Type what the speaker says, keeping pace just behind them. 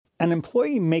An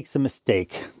employee makes a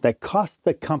mistake that costs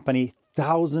the company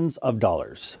thousands of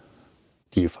dollars.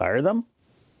 Do you fire them?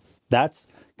 That's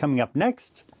coming up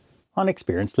next on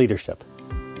Experience Leadership.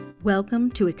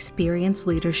 Welcome to Experience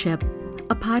Leadership,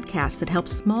 a podcast that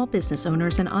helps small business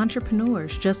owners and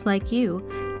entrepreneurs just like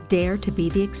you dare to be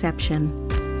the exception.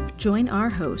 Join our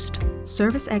host,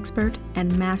 service expert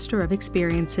and master of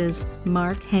experiences,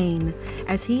 Mark Hain,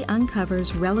 as he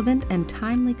uncovers relevant and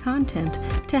timely content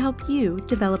to help you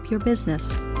develop your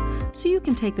business, so you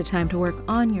can take the time to work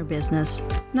on your business,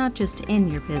 not just in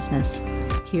your business.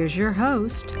 Here's your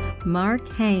host, Mark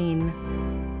Hain.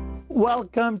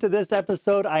 Welcome to this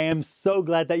episode. I am so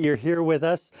glad that you're here with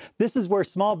us. This is where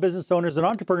small business owners and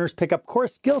entrepreneurs pick up core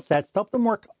skill sets to help them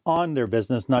work on their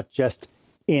business, not just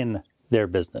in their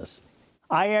business.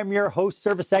 I am your host,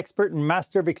 service expert and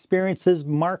master of experiences,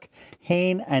 Mark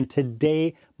Hain, and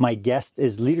today my guest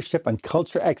is leadership and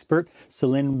culture expert,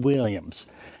 Celine Williams.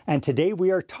 And today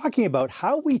we are talking about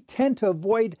how we tend to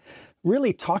avoid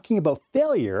really talking about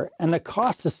failure and the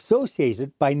costs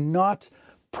associated by not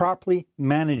properly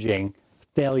managing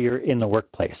failure in the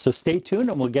workplace. So stay tuned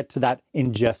and we'll get to that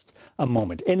in just a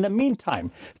moment. In the meantime,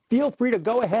 feel free to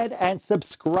go ahead and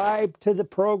subscribe to the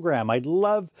program. I'd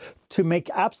love to make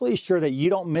absolutely sure that you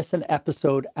don't miss an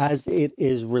episode as it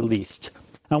is released.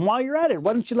 And while you're at it,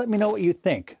 why don't you let me know what you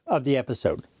think of the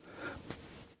episode?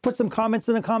 Put some comments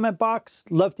in the comment box.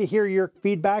 Love to hear your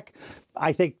feedback.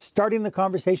 I think starting the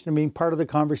conversation and being part of the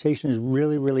conversation is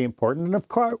really, really important. And of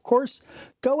course,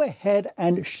 go ahead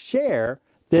and share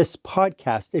this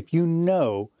podcast if you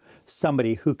know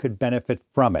somebody who could benefit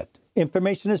from it.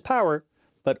 Information is power,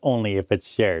 but only if it's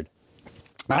shared.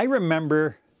 I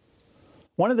remember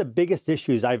one of the biggest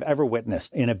issues I've ever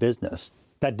witnessed in a business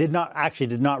that did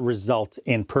not result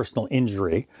in personal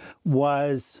injury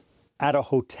was at a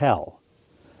hotel.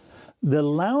 The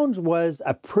lounge was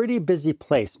a pretty busy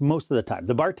place most of the time.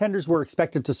 The bartenders were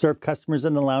expected to serve customers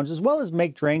in the lounge as well as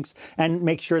make drinks and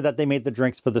make sure that they made the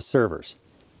drinks for the servers.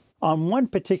 On one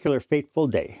particular fateful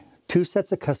day, two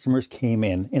sets of customers came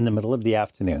in the middle of the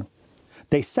afternoon.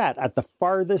 They sat at the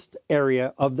farthest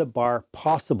area of the bar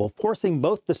possible, forcing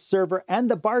both the server and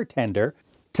the bartender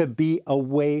to be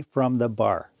away from the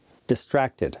bar,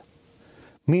 distracted.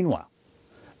 Meanwhile,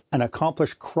 an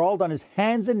accomplice crawled on his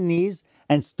hands and knees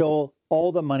and stole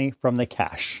all the money from the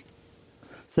cash.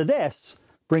 So this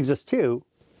brings us to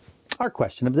our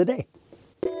question of the day.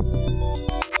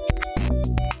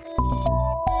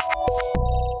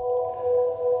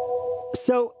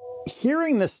 So,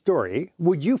 hearing this story,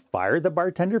 would you fire the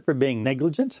bartender for being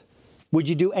negligent? Would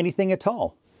you do anything at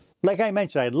all? Like I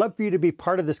mentioned, I'd love for you to be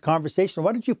part of this conversation.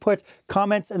 Why don't you put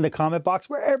comments in the comment box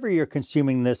wherever you're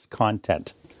consuming this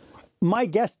content? My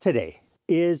guest today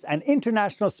is an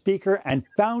international speaker and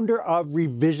founder of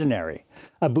Revisionary,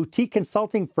 a boutique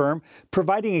consulting firm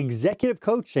providing executive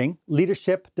coaching,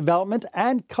 leadership development,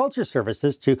 and culture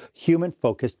services to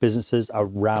human-focused businesses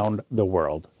around the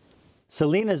world.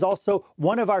 Celine is also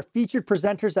one of our featured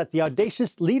presenters at the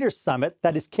Audacious Leaders Summit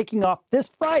that is kicking off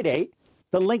this Friday.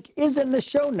 The link is in the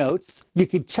show notes. You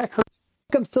can check her.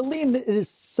 Welcome, Celine. It is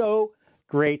so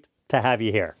great to have you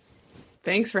here.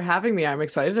 Thanks for having me. I'm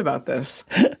excited about this.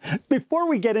 Before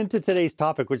we get into today's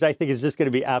topic, which I think is just going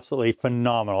to be absolutely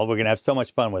phenomenal, we're going to have so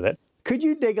much fun with it. Could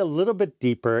you dig a little bit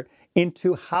deeper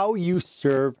into how you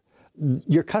serve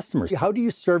your customers? How do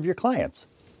you serve your clients?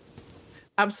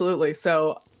 Absolutely.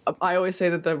 So I always say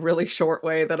that the really short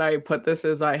way that I put this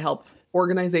is I help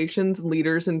organizations,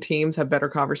 leaders, and teams have better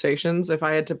conversations. If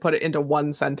I had to put it into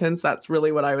one sentence, that's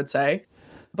really what I would say.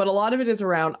 But a lot of it is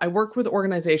around, I work with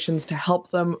organizations to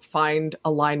help them find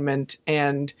alignment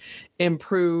and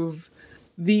improve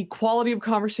the quality of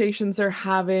conversations they're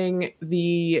having,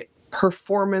 the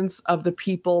performance of the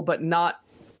people, but not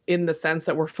in the sense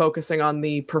that we're focusing on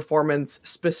the performance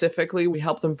specifically. We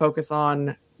help them focus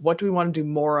on what do we want to do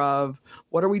more of?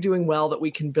 What are we doing well that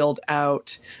we can build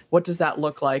out? What does that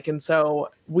look like? And so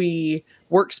we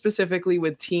work specifically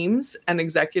with teams and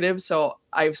executives. So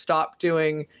I've stopped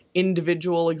doing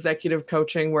individual executive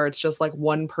coaching where it's just like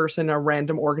one person, a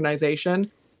random organization.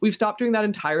 We've stopped doing that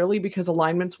entirely because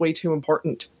alignment's way too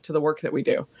important to the work that we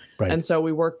do. Right. And so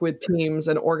we work with teams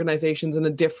and organizations in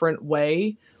a different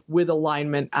way with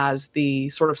alignment as the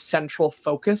sort of central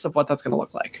focus of what that's going to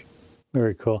look like.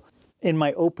 Very cool. In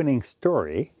my opening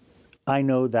story, I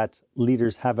know that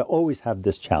leaders always have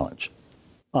this challenge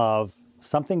of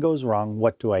something goes wrong,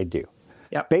 what do I do?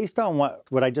 Yep. Based on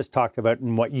what I just talked about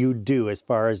and what you do as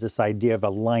far as this idea of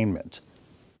alignment,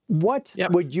 what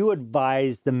would you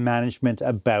advise the management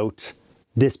about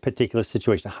this particular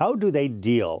situation? How do they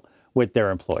deal with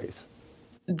their employees?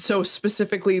 So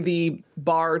specifically the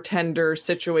bartender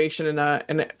situation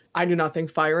and I do not think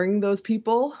firing those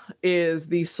people is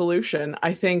the solution.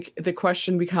 I think the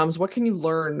question becomes, what can you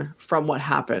learn from what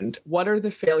happened? What are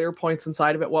the failure points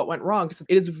inside of it? What went wrong? Because it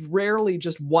is rarely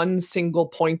just one single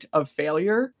point of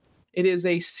failure. It is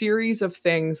a series of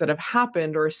things that have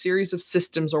happened, or a series of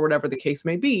systems, or whatever the case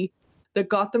may be, that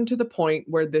got them to the point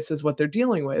where this is what they're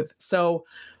dealing with. So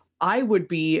I would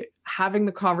be having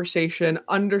the conversation,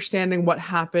 understanding what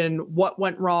happened, what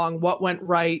went wrong, what went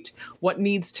right, what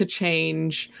needs to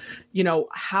change,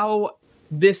 how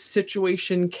this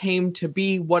situation came to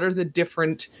be, what are the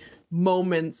different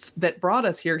moments that brought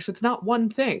us here, because it's not one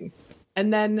thing.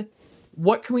 And then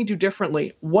what can we do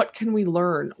differently? What can we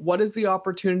learn? What is the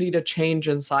opportunity to change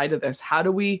inside of this? How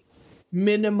do we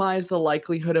minimize the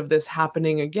likelihood of this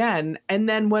happening again? And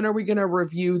then when are we going to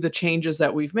review the changes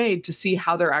that we've made to see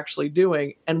how they're actually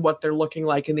doing and what they're looking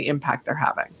like and the impact they're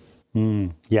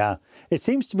having? Yeah. It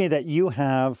seems to me that you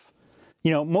have,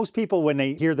 most people, when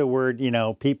they hear the word,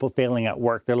 people failing at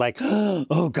work, they're like,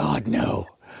 oh God, no.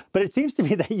 But it seems to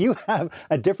me that you have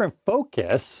a different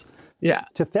focus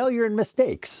to failure and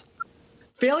mistakes.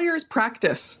 Failure is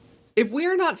practice. If we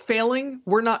are not failing,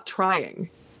 we're not trying.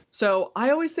 So I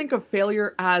always think of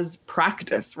failure as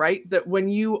practice, right? That when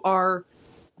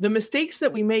the mistakes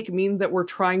that we make mean that we're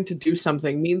trying to do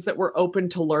something, means that we're open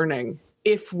to learning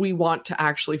if we want to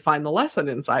actually find the lesson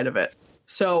inside of it.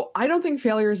 So I don't think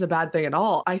failure is a bad thing at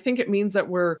all. I think it means that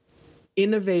we're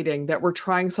innovating, that we're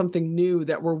trying something new,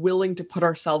 that we're willing to put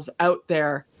ourselves out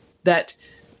there, that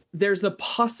there's the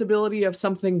possibility of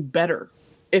something better.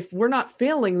 If we're not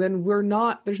failing, then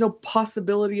there's no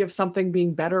possibility of something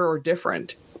being better or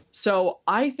different. So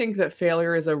I think that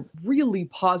failure is a really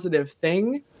positive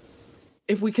thing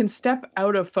if we can step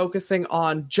out of focusing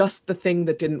on just the thing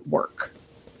that didn't work.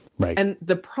 Right. And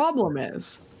the problem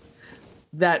is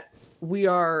that we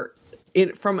are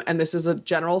and this is a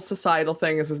general societal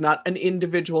thing, this is not an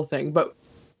individual thing, but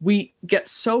we get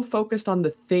so focused on the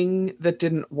thing that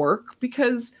didn't work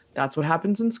because that's what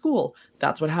happens in school.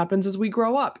 That's what happens as we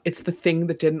grow up. It's the thing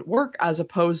that didn't work as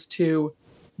opposed to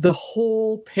the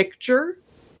whole picture.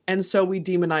 And so we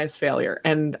demonize failure.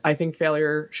 And I think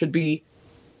failure should be,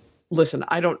 listen,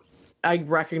 I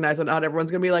recognize that not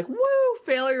everyone's going to be like, woo,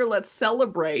 failure, let's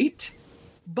celebrate.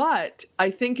 But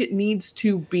I think it needs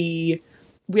to be,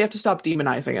 we have to stop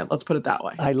demonizing it. Let's put it that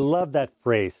way. I love that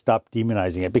phrase, stop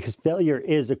demonizing it, because failure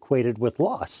is equated with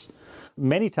loss.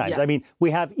 Many times. Yeah. I mean,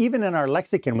 we have, even in our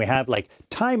lexicon, we have like,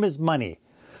 time is money.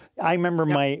 I remember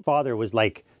my father was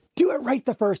like, do it right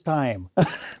the first time.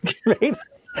 Right?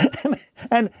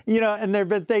 And and there have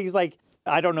been things like,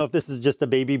 I don't know if this is just a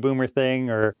baby boomer thing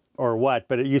or what,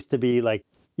 but it used to be like,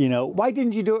 why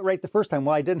didn't you do it right the first time?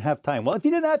 Well, I didn't have time. Well, if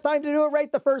you didn't have time to do it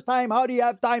right the first time, how do you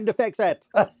have time to fix it?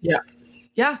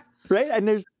 Yeah. Right? And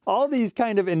there's all these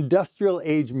kind of industrial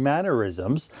age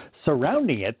mannerisms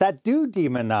surrounding it that do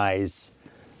demonize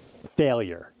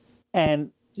failure.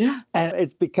 And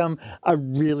it's become a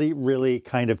really, really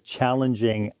kind of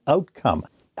challenging outcome.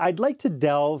 I'd like to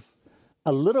delve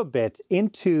a little bit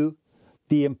into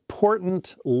the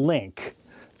important link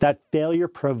that failure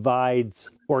provides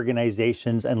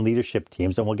organizations and leadership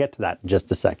teams, and we'll get to that in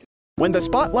just a second. When the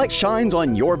spotlight shines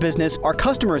on your business, are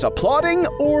customers applauding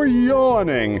or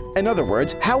yawning? In other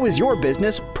words, how is your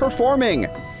business performing?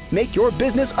 Make your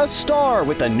business a star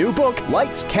with the new book,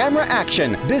 Lights, Camera,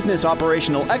 Action, Business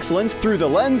Operational Excellence Through the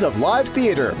Lens of Live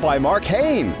Theater by Mark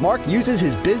Hain. Mark uses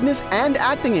his business and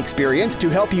acting experience to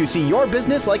help you see your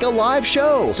business like a live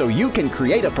show so you can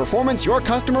create a performance your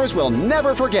customers will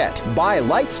never forget. Buy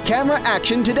Lights, Camera,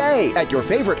 Action today at your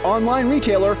favorite online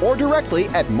retailer or directly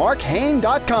at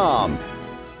markhain.com.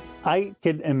 I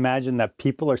could imagine that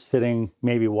people are sitting,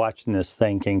 maybe watching this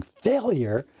thinking,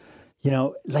 failure?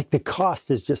 Like the cost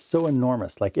is just so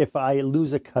enormous. Like if I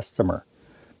lose a customer,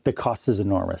 the cost is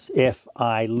enormous. If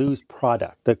I lose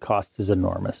product, the cost is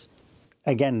enormous.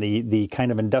 Again, the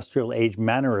kind of industrial age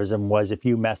mannerism was, if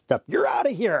you messed up, you're out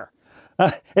of here.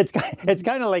 It's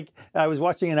kind of like I was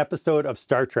watching an episode of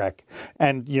Star Trek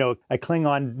and, a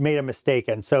Klingon made a mistake.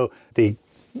 And so the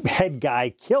head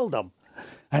guy killed him.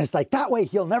 And it's like, that way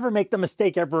he'll never make the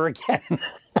mistake ever again.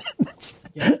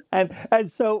 And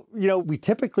so, we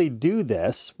typically do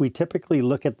this. We typically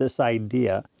look at this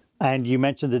idea. And you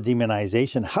mentioned the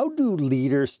demonization. How do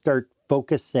leaders start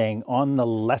focusing on the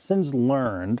lessons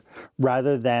learned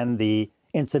rather than the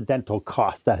incidental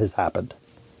cost that has happened?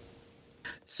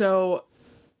 So,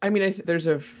 I think there's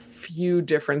a few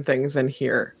different things in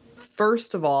here.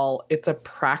 First of all, it's a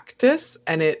practice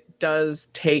and it does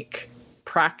take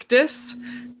practice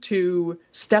to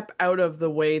step out of the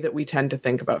way that we tend to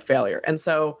think about failure. And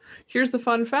so here's the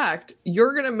fun fact.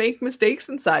 You're going to make mistakes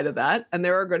inside of that. And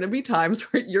there are going to be times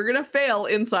where you're going to fail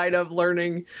inside of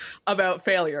learning about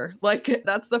failure. Like,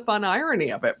 that's the fun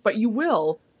irony of it. But you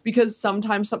will, because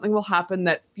sometimes something will happen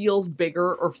that feels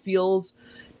bigger or feels,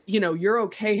 you're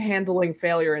okay handling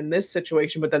failure in this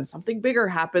situation, but then something bigger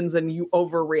happens and you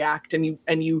overreact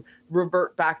and you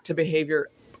revert back to behavior.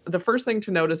 The first thing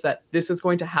to note is that this is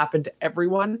going to happen to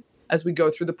everyone as we go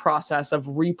through the process of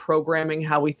reprogramming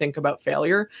how we think about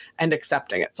failure and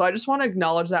accepting it. So I just want to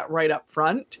acknowledge that right up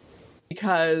front,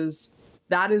 because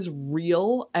that is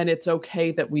real and it's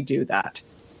okay that we do that.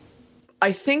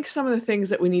 I think some of the things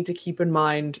that we need to keep in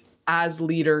mind as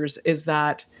leaders is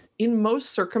that in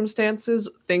most circumstances,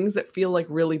 things that feel like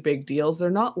really big deals,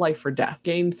 they're not life or death.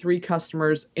 Gain 3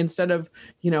 customers instead of,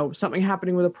 something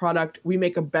happening with a product, we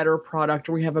make a better product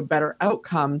or we have a better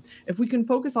outcome. If we can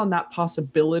focus on that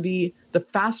possibility, the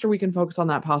faster we can focus on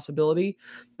that possibility,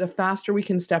 the faster we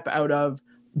can step out of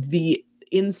the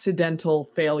incidental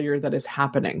failure that is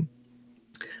happening.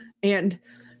 And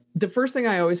the first thing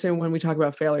I always say when we talk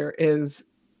about failure is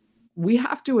we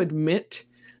have to admit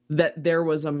that there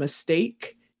was a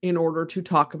mistake in order to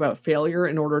talk about failure,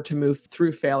 in order to move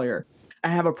through failure. I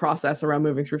have a process around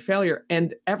moving through failure,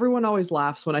 and everyone always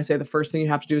laughs when I say the first thing you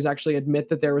have to do is actually admit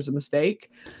that there was a mistake.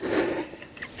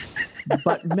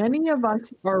 But many of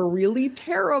us are really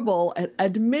terrible at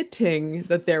admitting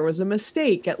that there was a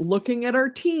mistake, at looking at our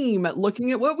team, at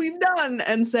looking at what we've done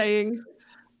and saying,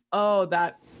 oh,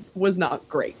 that was not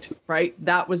great, right?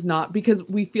 That was not, because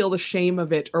we feel the shame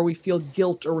of it, or we feel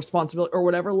guilt or responsibility or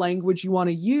whatever language you want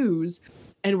to use.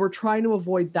 And we're trying to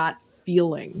avoid that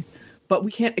feeling, but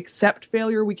we can't accept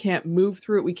failure. We can't move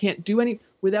through it. We can't do any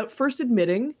without first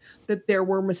admitting that there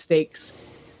were mistakes,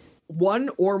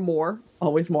 one or more,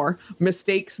 always more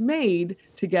mistakes made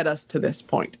to get us to this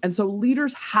point. And so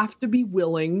leaders have to be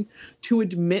willing to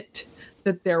admit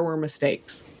that there were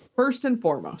mistakes first and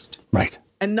foremost, Right.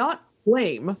 And not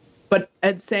blame, but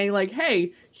at saying like,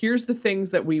 hey, here's the things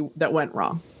that went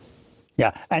wrong.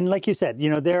 Yeah. And like you said,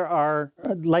 there are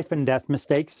life and death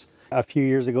mistakes. A few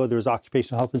years ago, there was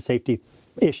occupational health and safety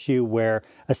issue where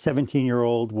a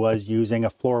 17-year-old was using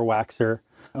a floor waxer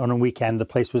on a weekend. The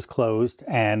place was closed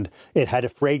and it had a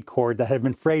frayed cord that had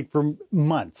been frayed for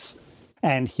months.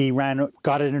 And he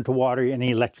got it into water and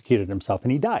he electrocuted himself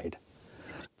and he died.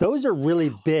 Those are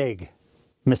really big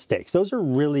mistakes. Those are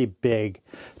really big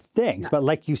things. But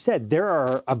like you said, there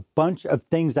are a bunch of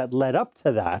things that led up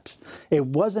to that. It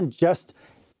wasn't just,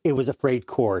 it was a frayed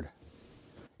cord.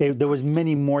 There was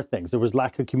many more things. There was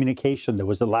lack of communication. There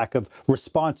was a lack of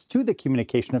response to the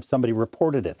communication if somebody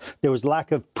reported it. There was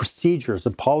lack of procedures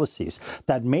and policies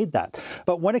that made that.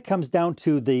 But when it comes down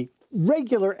to the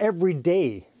regular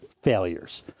everyday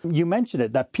failures, you mentioned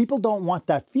it, that people don't want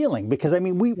that feeling because,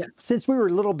 since we were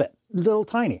little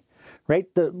tiny, right?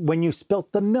 When you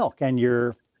spilt the milk and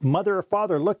your mother or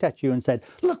father looked at you and said,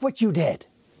 look what you did.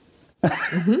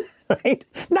 Mm-hmm. Right?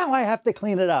 Now I have to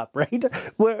clean it up, right?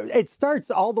 Where it starts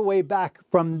all the way back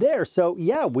from there. So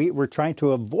yeah, we're trying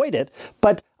to avoid it.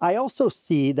 But I also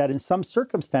see that in some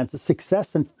circumstances,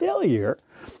 success and failure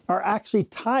are actually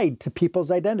tied to people's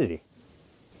identity.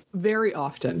 Very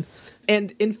often.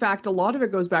 And in fact, a lot of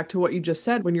it goes back to what you just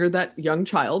said. When you're that young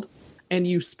child and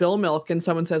you spill milk and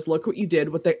someone says, look what you did,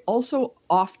 what they also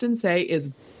often say is,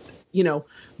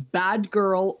 bad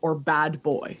girl or bad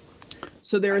boy.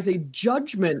 So there is a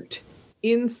judgment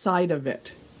inside of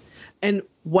it. And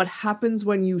what happens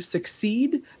when you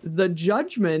succeed? The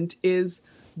judgment is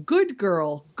good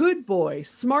girl, good boy,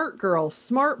 smart girl,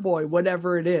 smart boy,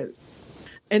 whatever it is.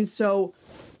 And so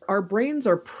our brains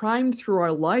are primed through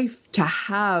our life to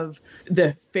have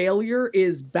the failure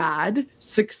is bad,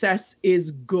 success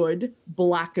is good,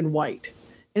 black and white.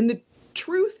 And the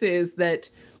truth is that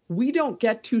we don't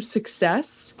get to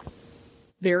success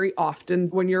very often.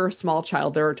 When you're a small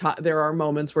child, there are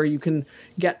moments where you can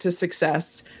get to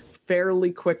success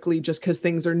fairly quickly just because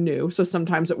things are new. So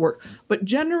sometimes it works. But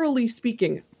generally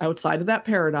speaking, outside of that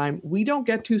paradigm, we don't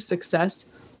get to success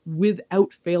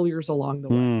without failures along the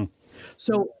way.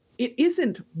 So it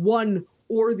isn't one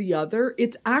or the other.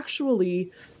 It's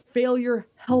actually failure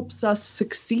helps us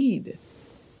succeed.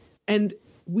 And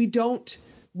we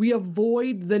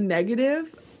avoid the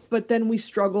negative, but then we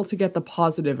struggle to get the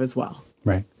positive as well.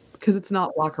 Right. Because it's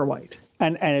not black or white.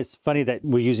 And it's funny that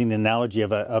we're using the analogy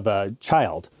of a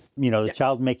child, the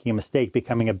child making a mistake,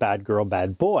 becoming a bad girl,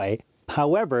 bad boy.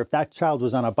 However, if that child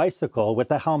was on a bicycle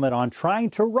with a helmet on trying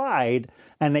to ride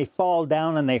and they fall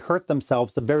down and they hurt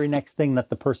themselves, the very next thing that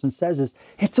the person says is,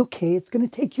 it's okay, it's going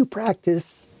to take you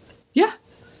practice. Yeah.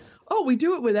 Oh, we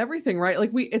do it with everything, right?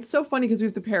 Like it's so funny because we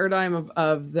have the paradigm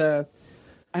of the,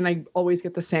 and I always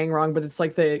get the saying wrong, but it's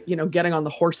like the, getting on the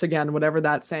horse again, whatever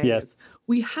that saying is.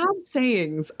 We have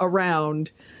sayings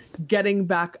around getting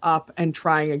back up and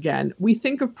trying again. We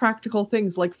think of practical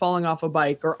things like falling off a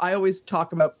bike, or I always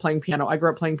talk about playing piano. I grew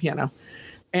up playing piano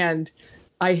and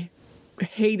I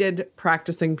hated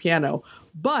practicing piano.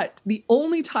 But the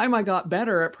only time I got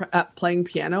better at playing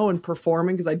piano and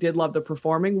performing, because I did love the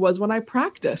performing, was when I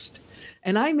practiced.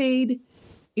 And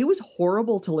it was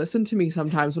horrible to listen to me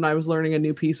sometimes when I was learning a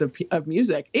new piece of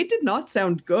music. It did not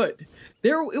sound good.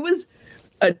 It was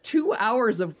 2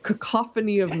 hours of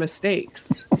cacophony of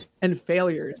mistakes and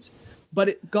failures. But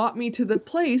it got me to the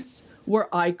place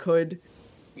where I could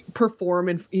perform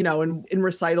in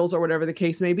recitals or whatever the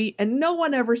case may be. And no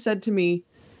one ever said to me,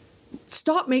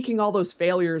 stop making all those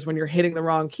failures when you're hitting the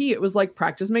wrong key. It was like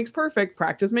practice makes perfect,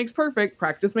 practice makes perfect,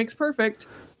 practice makes perfect.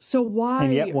 So why?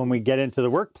 And yet when we get into the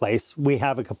workplace, we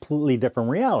have a completely different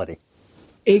reality.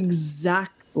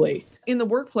 Exactly. In the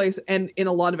workplace and in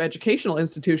a lot of educational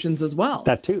institutions as well.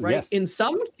 That too, right? Yes. In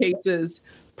some cases,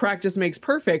 practice makes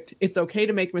perfect. It's okay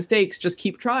to make mistakes, just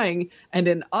keep trying. And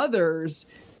in others,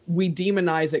 we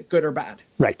demonize it, good or bad.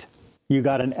 Right. You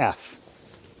got an F.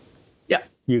 Yep.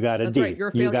 You got a That's D. right. You're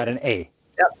a failure. You got an A.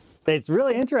 Yep. It's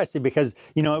really interesting because,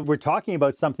 we're talking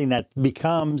about something that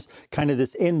becomes kind of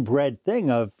this inbred thing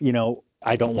of,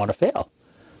 I don't want to fail.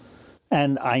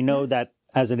 And I know that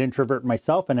as an introvert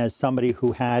myself and as somebody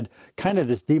who had kind of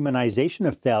this demonization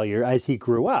of failure as he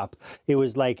grew up, it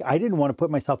was like I didn't want to put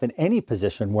myself in any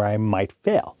position where I might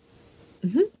fail.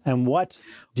 Mm-hmm. And what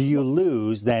do you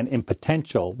lose then in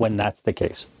potential when that's the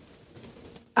case?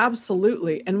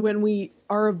 Absolutely. And when we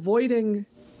are avoiding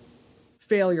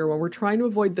failure, when we're trying to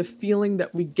avoid the feeling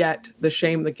that we get, the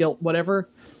shame, the guilt, whatever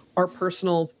our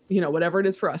personal, whatever it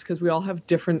is for us, because we all have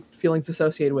different feelings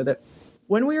associated with it.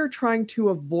 When we are trying to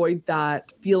avoid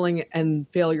that feeling and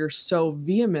failure so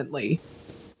vehemently,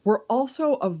 we're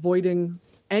also avoiding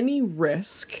any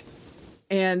risk.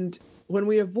 And when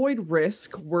we avoid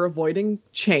risk, we're avoiding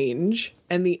change.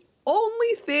 And the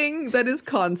only thing that is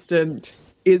constant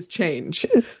is change.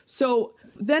 So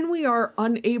then we are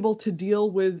unable to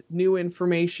deal with new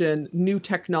information, new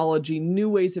technology, new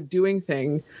ways of doing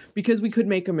things because we could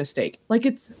make a mistake. Like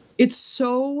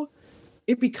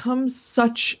it becomes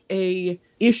such a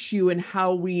issue in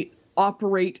how we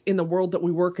operate in the world that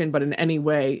we work in, but in any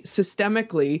way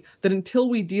systemically, that until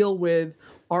we deal with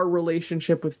our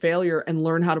relationship with failure and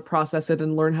learn how to process it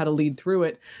and learn how to lead through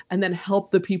it and then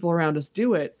help the people around us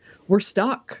do it, we're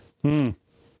stuck.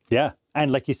 Yeah.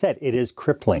 And like you said, it is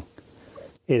crippling.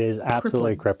 It is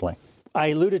absolutely crippling. I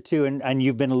alluded to, and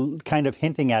you've been kind of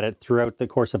hinting at it throughout the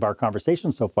course of our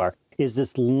conversation so far, is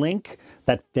this link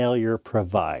that failure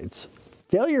provides.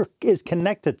 Failure is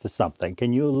connected to something.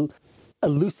 Can you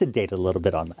elucidate a little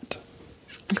bit on that?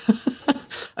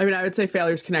 I mean, I would say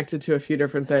failure is connected to a few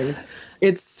different things.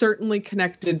 It's certainly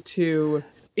connected to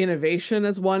innovation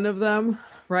as one of them,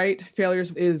 right? Failure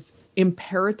is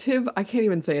imperative. I can't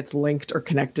even say it's linked or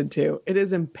connected to. It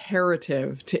is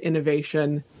imperative to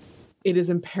innovation. It is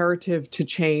imperative to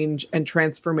change and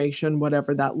transformation,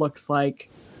 whatever that looks like.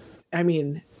 I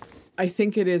mean, I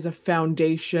think it is a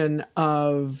foundation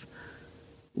of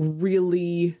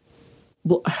really,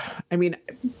 I mean,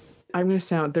 I'm going to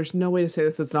sound, there's no way to say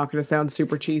this that's not going to sound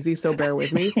super cheesy, so bear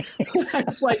with me.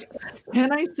 Like,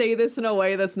 can I say this in a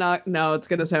way that's not, no, it's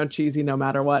going to sound cheesy no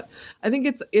matter what. I think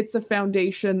it's a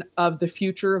foundation of the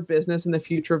future of business and the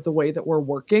future of the way that we're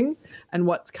working and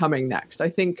what's coming next. I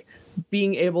think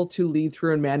being able to lead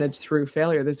through and manage through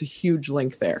failure, there's a huge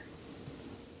link there.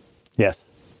 Yes.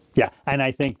 Yeah. And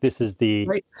I think this is the...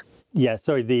 Right. Yeah,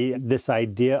 so this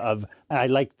idea of, I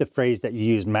like the phrase that you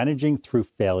use, managing through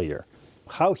failure.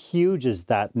 How huge is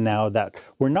that now that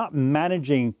we're not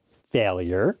managing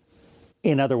failure?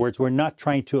 In other words, we're not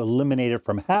trying to eliminate it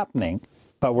from happening,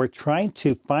 but we're trying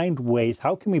to find ways,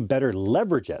 how can we better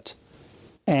leverage it?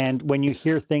 And when you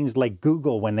hear things like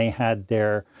Google, when they had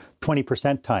their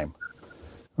 20% time,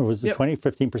 or was it 20,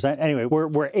 15%? Anyway,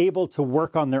 we're able to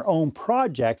work on their own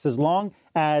projects as long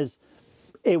as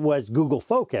it was Google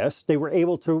focused, they were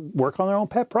able to work on their own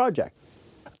pet project.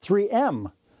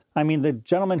 3M. I mean, the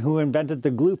gentleman who invented the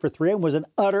glue for 3M was an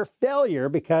utter failure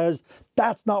because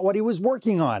that's not what he was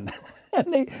working on.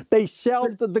 And they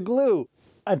shelved the glue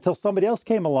until somebody else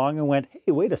came along and went,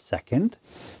 hey, wait a second,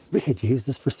 we could use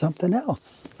this for something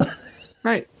else.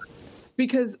 Right.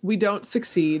 Because we don't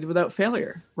succeed without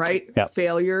failure, right? Yep.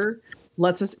 Failure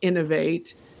lets us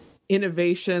innovate.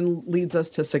 Innovation leads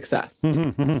us to success,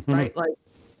 right? Like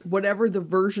whatever the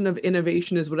version of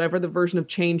innovation is, whatever the version of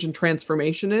change and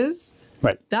transformation is,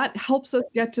 Right. that helps us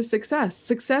get to success.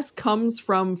 Success comes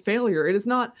from failure. It is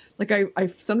not like I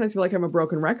sometimes feel like I'm a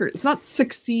broken record. It's not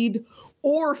succeed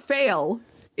or fail.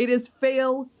 It is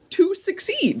fail to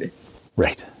succeed.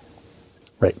 Right.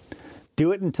 Right.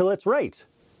 Do it until it's right.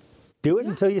 Do it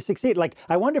until you succeed. Like,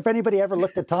 I wonder if anybody ever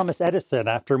looked at Thomas Edison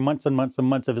after months and months and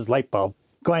months of his light bulb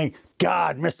going,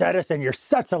 God, Mr. Edison, you're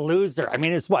such a loser. I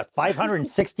mean, it's what,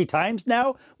 560 times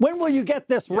now? When will you get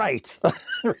this right?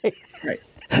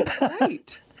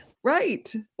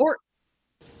 Right. Or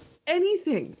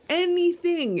anything.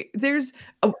 There's,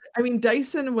 I mean,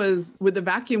 Dyson was with the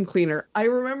vacuum cleaner. I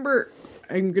remember,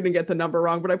 I'm going to get the number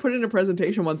wrong, but I put it in a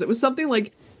presentation once. It was something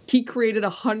like he created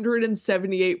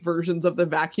 178 versions of the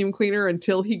vacuum cleaner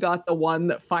until he got the one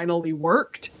that finally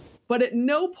worked. But at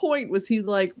no point was he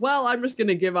like, well, I'm just going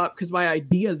to give up because my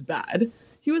idea's bad.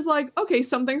 He was like, okay,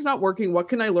 something's not working. What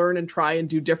can I learn and try and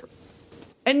do different?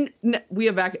 And we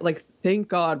have thank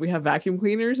God we have vacuum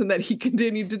cleaners and that he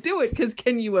continued to do it, because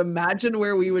can you imagine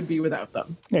where we would be without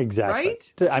them? Exactly.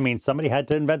 Right? I mean, somebody had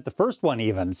to invent the first one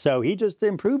even, so he just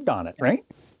improved on it, right?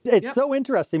 It's so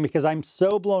interesting because I'm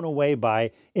so blown away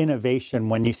by innovation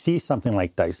when you see something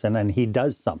like Dyson and he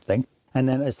does something. And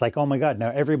then it's like, oh my God,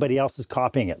 now everybody else is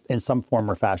copying it in some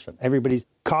form or fashion. Everybody's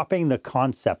copying the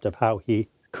concept of how he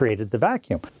created the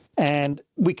vacuum. And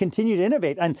we continue to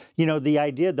innovate. And, you know, the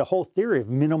idea, the whole theory of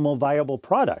minimal viable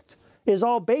product is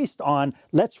all based on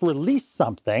let's release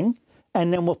something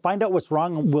and then we'll find out what's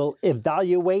wrong and we'll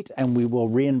evaluate and we will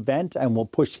reinvent and we'll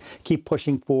keep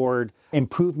pushing forward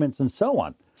improvements and so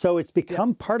on. So it's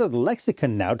become part of the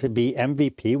lexicon now to be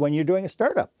MVP when you're doing a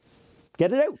startup.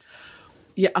 Get it out.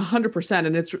 Yeah, 100%.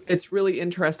 And it's really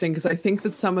interesting because I think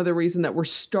that some of the reason that we're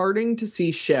starting to see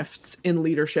shifts in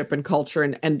leadership and culture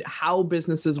and how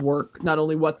businesses work, not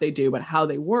only what they do, but how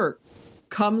they work,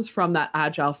 comes from that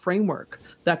agile framework,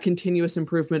 that continuous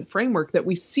improvement framework that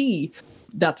we see.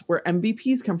 That's where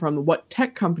MVPs come from, what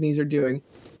tech companies are doing.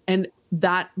 And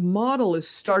that model is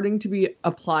starting to be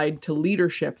applied to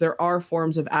leadership. There are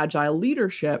forms of agile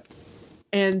leadership.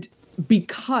 And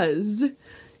because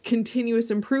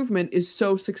continuous improvement is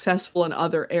so successful in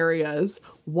other areas,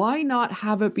 why not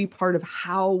have it be part of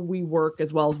how we work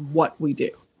as well as what we do?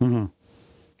 Mm-hmm.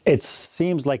 It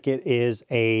seems like it is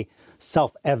a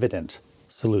self-evident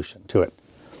solution to it.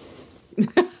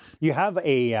 You have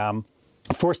a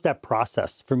four-step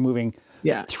process for moving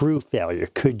through failure.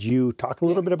 Could you talk a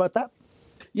little bit about that?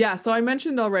 Yeah, so I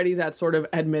mentioned already that sort of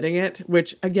admitting it,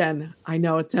 which again, I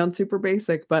know it sounds super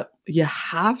basic, but you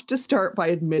have to start by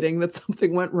admitting that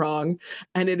something went wrong.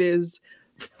 And it is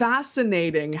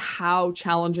fascinating how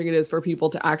challenging it is for people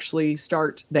to actually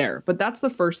start there. But that's the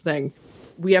first thing.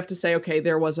 We have to say, okay,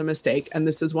 there was a mistake and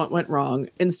this is what went wrong,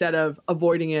 instead of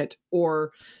avoiding it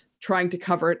or trying to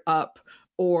cover it up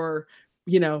or,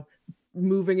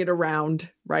 moving it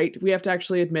around, right? We have to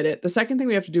actually admit it. The second thing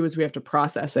we have to do is we have to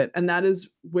process it. And that is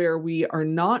where we are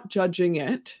not judging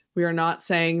it. We are not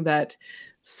saying that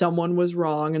someone was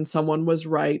wrong and someone was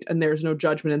right and there's no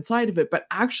judgment inside of it, but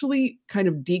actually kind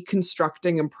of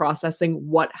deconstructing and processing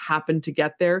what happened to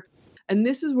get there. And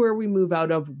this is where we move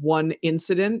out of one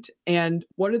incident and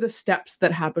what are the steps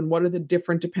that happen? What are the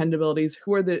different dependabilities?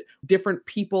 Who are the different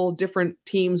people, different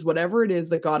teams, whatever it is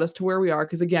that got us to where we are?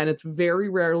 Because again, it's very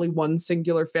rarely one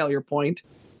singular failure point,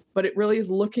 but it really is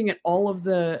looking at all of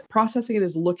the processing. It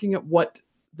is looking at what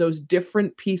those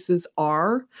different pieces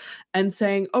are and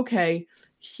saying, okay,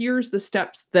 here's the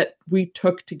steps that we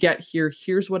took to get here.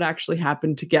 Here's what actually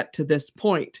happened to get to this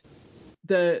point.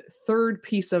 The third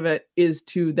piece of it is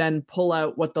to then pull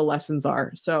out what the lessons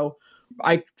are. So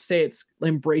I say it's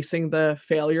embracing the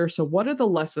failure. So what are the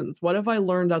lessons? What have I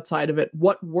learned outside of it?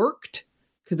 What worked?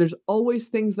 Because there's always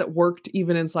things that worked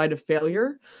even inside of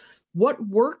failure. What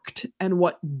worked and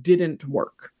what didn't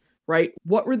work, right?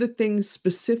 What were the things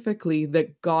specifically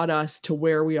that got us to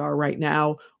where we are right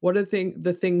now? What are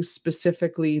the things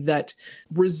specifically that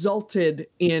resulted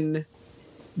in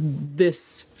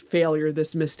this failure,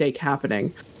 this mistake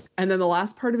happening? And then the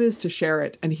last part of it is to share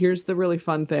it. And here's the really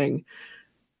fun thing.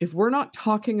 If we're not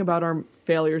talking about our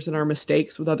failures and our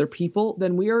mistakes with other people,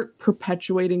 then we are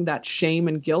perpetuating that shame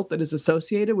and guilt that is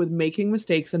associated with making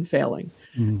mistakes and failing.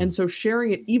 And so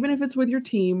sharing it, even if it's with your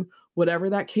team, whatever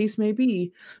that case may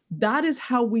be, that is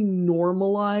how we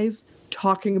normalize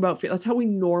talking about failure. That's how we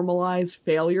normalize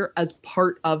failure as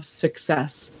part of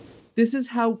success. This is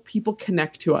how people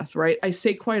connect to us, right? I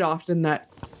say quite often that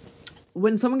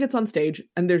when someone gets on stage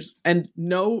and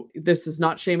no, this is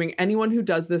not shaming anyone who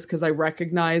does this, because I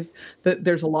recognize that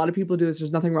there's a lot of people who do this.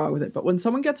 There's nothing wrong with it. But when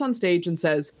someone gets on stage and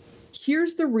says,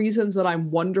 here's the reasons that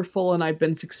I'm wonderful and I've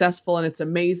been successful and it's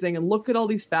amazing. And look at all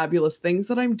these fabulous things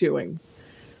that I'm doing.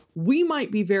 We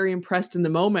might be very impressed in the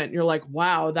moment. And you're like,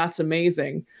 wow, that's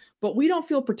amazing. But we don't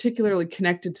feel particularly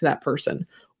connected to that person.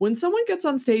 When someone gets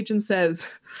on stage and says,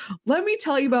 let me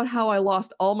tell you about how I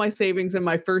lost all my savings in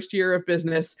my first year of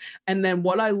business, and then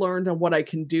what I learned and what I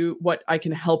can do, what I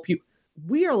can help you,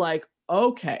 we are like,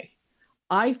 okay,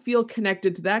 I feel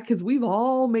connected to that because we've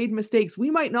all made mistakes.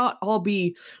 We might not all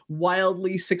be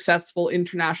wildly successful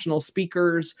international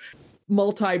speakers,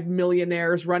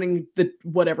 multi-millionaires running the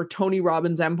whatever Tony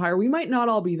Robbins empire. We might not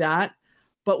all be that,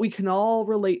 but we can all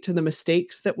relate to the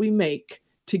mistakes that we make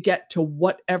to get to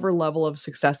whatever level of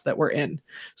success that we're in.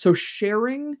 So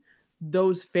sharing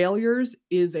those failures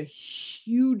is a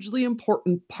hugely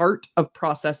important part of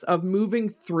process of moving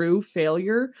through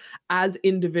failure as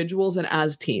individuals and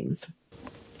as teams.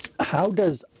 How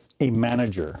does a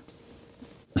manager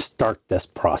start this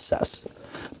process?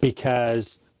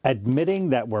 Because admitting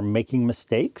that we're making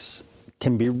mistakes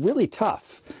can be really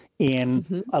tough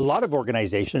in a lot of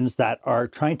organizations that are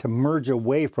trying to merge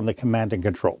away from the command and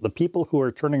control. The people who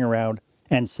are turning around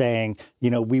and saying,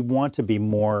 we want to be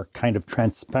more kind of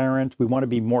transparent, we want to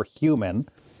be more human,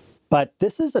 but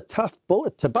this is a tough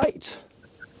bullet to bite.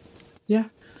 Yeah.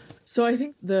 So I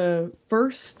think the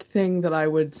first thing that I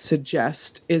would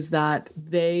suggest is that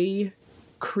they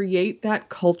create that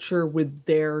culture with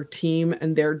their team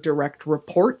and their direct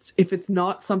reports if it's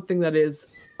not something that is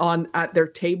at their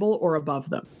table or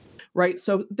above them. Right.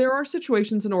 So there are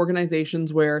situations in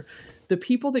organizations where the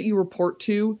people that you report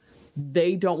to,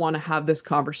 they don't want to have this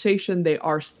conversation. They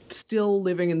are still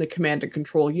living in the command and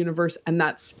control universe. And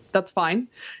that's fine.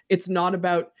 It's not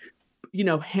about,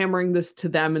 hammering this to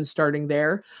them and starting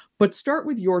there, but start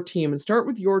with your team and start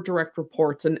with your direct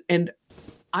reports. And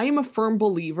I am a firm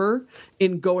believer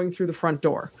in going through the front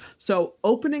door. So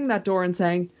opening that door and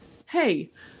saying,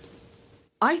 hey,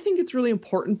 I think it's really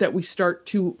important that we start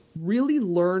to really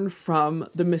learn from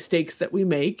the mistakes that we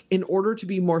make in order to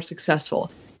be more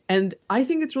successful. And I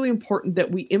think it's really important that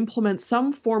we implement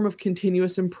some form of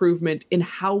continuous improvement in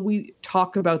how we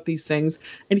talk about these things.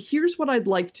 And here's what I'd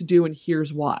like to do, and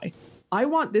here's why. I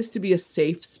want this to be a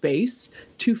safe space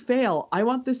to fail. I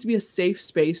want this to be a safe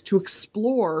space to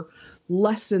explore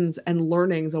lessons and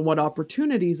learnings and what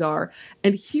opportunities are.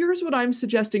 And here's what I'm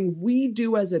suggesting we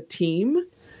do as a team.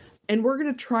 And we're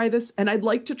going to try this. And I'd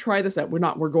like to try this out.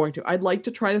 I'd like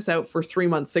to try this out for 3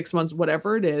 months, 6 months,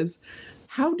 whatever it is.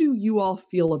 How do you all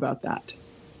feel about that?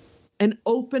 And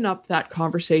open up that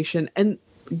conversation and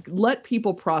let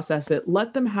people process it.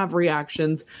 Let them have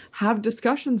reactions, have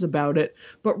discussions about it,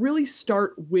 but really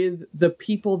start with the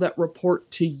people that report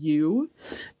to you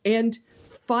and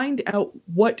find out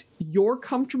what you're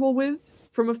comfortable with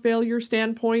from a failure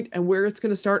standpoint and where it's going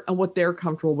to start, and what they're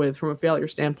comfortable with from a failure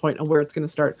standpoint and where it's going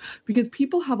to start. Because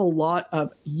people have a lot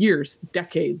of years,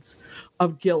 decades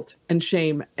of guilt and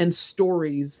shame and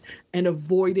stories and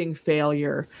avoiding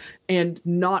failure and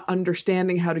not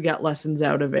understanding how to get lessons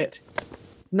out of it.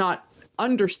 Not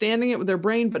understanding it with their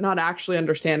brain, but not actually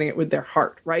understanding it with their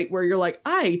heart, right? Where you're like,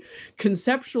 I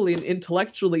conceptually and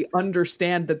intellectually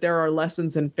understand that there are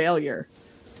lessons in failure.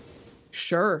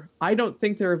 Sure, I don't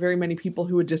think there are very many people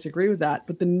who would disagree with that,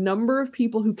 but the number of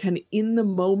people who can, in the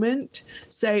moment,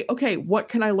 say, okay, what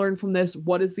can I learn from this?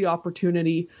 What is the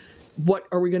opportunity? What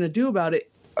are we going to do about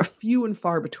it? Are few and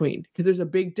far between, because there's a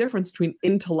big difference between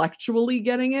intellectually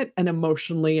getting it and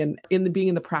emotionally and being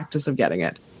in the practice of getting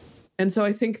it. And so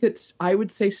I think that I would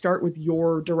say start with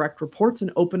your direct reports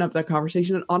and open up that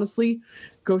conversation and honestly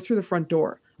go through the front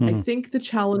door. I think the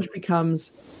challenge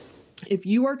becomes if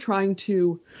you are trying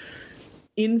to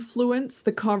influence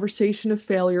the conversation of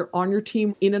failure on your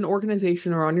team, in an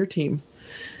organization or on your team,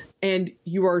 and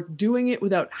you are doing it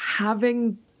without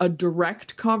having a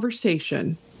direct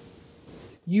conversation,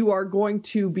 you are going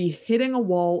to be hitting a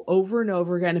wall over and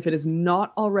over again if it is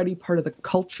not already part of the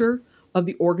culture of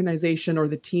the organization or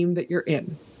the team that you're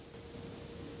in.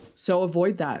 So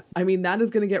avoid that. I mean, that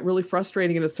is going to get really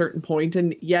frustrating at a certain point.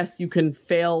 And yes, you can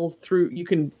fail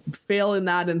in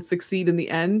that and succeed in the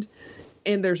end.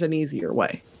 And there's an easier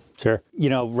way. Sure.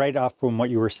 Right off from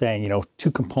what you were saying, two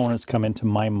components come into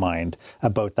my mind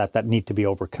about that need to be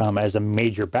overcome as a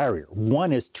major barrier.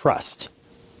 One is trust.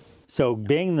 So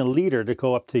being the leader to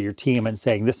go up to your team and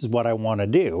saying, this is what I want to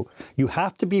do, you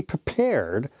have to be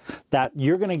prepared that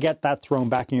you're going to get that thrown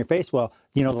back in your face. Well,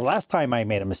 the last time I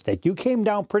made a mistake, you came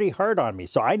down pretty hard on me.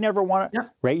 So I never want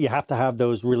to, right? You have to have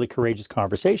those really courageous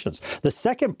conversations. The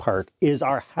second part is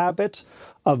our habit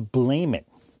of blaming,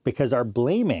 because our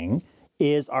blaming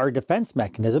is our defense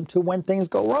mechanism to when things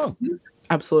go wrong.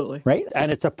 Absolutely. Right?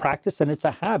 And it's a practice and it's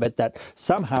a habit that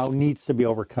somehow needs to be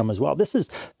overcome as well. This is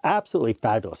absolutely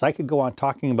fabulous. I could go on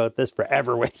talking about this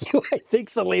forever with you, I think,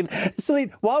 Celine.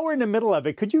 Celine, while we're in the middle of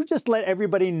it, could you just let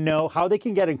everybody know how they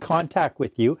can get in contact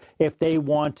with you if they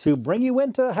want to bring you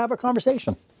in to have a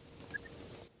conversation?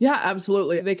 Yeah,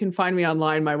 absolutely. They can find me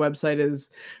online. My website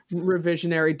is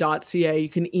revisionary.ca. You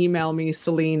can email me,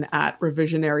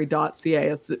 Celine@revisionary.ca.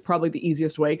 It's probably the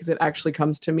easiest way because it actually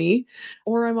comes to me.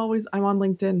 Or I'm on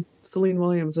LinkedIn, Celine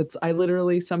Williams. I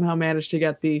literally somehow managed to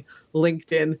get the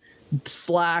LinkedIn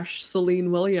 /Celine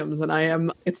Williams.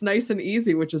 And it's nice and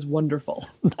easy, which is wonderful.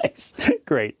 Nice.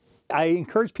 Great. I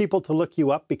encourage people to look you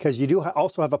up because you do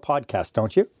also have a podcast,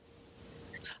 don't you?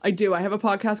 I do. I have a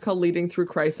podcast called Leading Through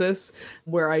Crisis,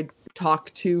 where I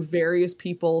talk to various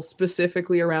people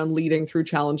specifically around leading through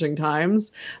challenging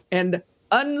times. And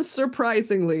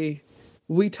unsurprisingly,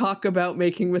 we talk about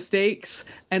making mistakes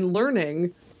and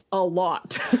learning a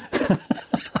lot.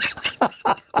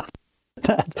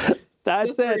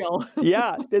 That's it. Real.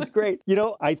 Yeah, it's great.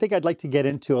 I think I'd like to get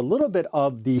into a little bit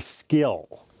of the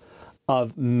skill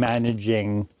of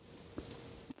managing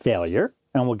failure,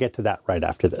 and we'll get to that right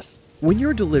after this. When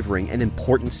you're delivering an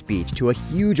important speech to a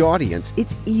huge audience,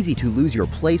 it's easy to lose your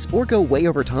place or go way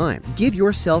over time. Give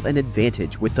yourself an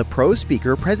advantage with the Pro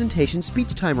Speaker Presentation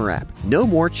Speech Timer app. No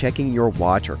more checking your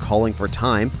watch or calling for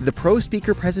time. The Pro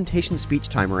Speaker Presentation Speech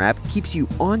Timer app keeps you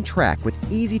on track with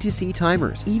easy-to-see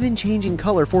timers, even changing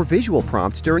color for visual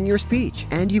prompts during your speech.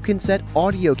 And you can set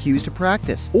audio cues to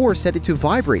practice or set it to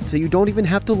vibrate so you don't even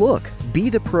have to look. Be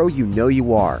the pro you know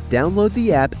you are. Download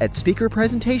the app at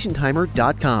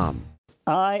speakerpresentationtimer.com.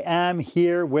 I am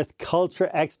here with culture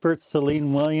expert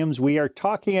Celine Williams. We are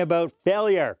talking about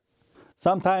failure.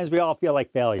 Sometimes we all feel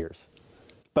like failures,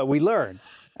 but we learn.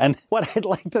 And what I'd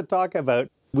like to talk about,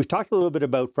 we've talked a little bit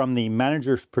about from the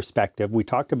manager's perspective, we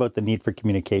talked about the need for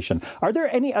communication. Are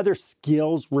there any other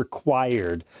skills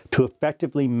required to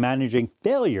effectively managing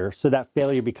failure so that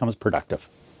failure becomes productive?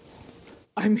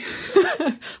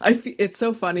 It's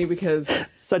so funny because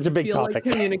such a big topic. Like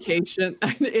communication,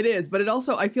 it is, but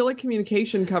I feel like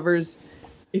communication covers,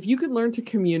 if you can learn to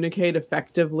communicate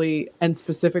effectively and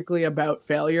specifically about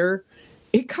failure,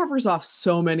 it covers off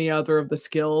so many other of the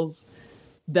skills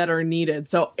that are needed.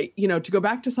 So, to go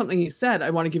back to something you said,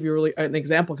 I want to give you an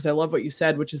example because I love what you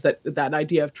said, which is that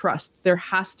idea of trust. There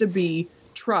has to be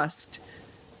trust.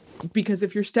 Because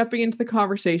if you're stepping into the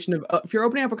conversation if you're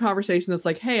opening up a conversation that's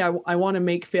like, hey, I want to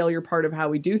make failure part of how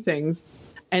we do things,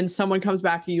 and someone comes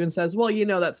back at you and says, well,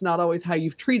 that's not always how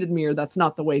you've treated me, or that's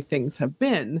not the way things have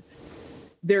been.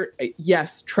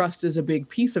 Yes, trust is a big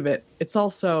piece of it. It's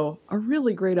also a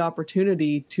really great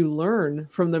opportunity to learn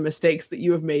from the mistakes that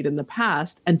you have made in the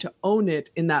past and to own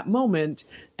it in that moment.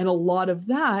 And a lot of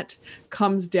that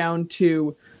comes down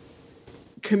to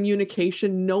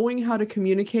communication, knowing how to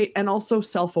communicate, and also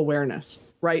self-awareness,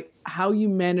 right? How you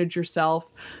manage yourself,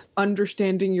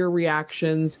 understanding your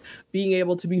reactions, being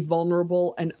able to be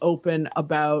vulnerable and open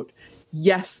about,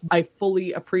 yes, I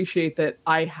fully appreciate that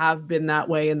I have been that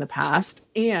way in the past,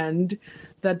 and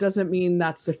that doesn't mean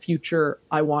that's the future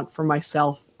I want for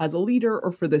myself as a leader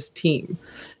or for this team.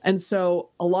 And so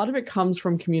a lot of it comes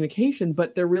from communication,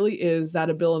 but there really is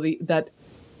that ability that,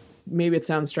 maybe it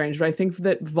sounds strange, but I think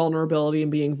that vulnerability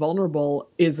and being vulnerable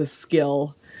is a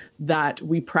skill that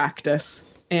we practice.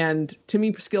 And to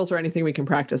me, skills are anything we can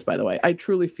practice, by the way. I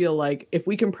truly feel like if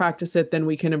we can practice it, then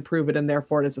we can improve it, and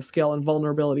therefore it is a skill, and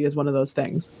vulnerability is one of those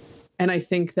things. And I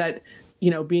think that,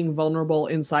 being vulnerable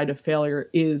inside of failure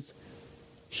is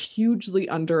hugely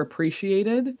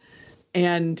underappreciated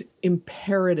and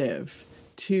imperative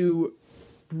to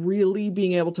really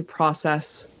being able to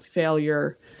process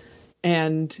failure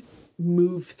and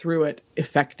move through it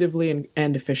effectively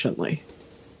and efficiently.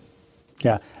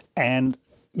 Yeah. And,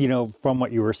 from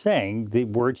what you were saying, the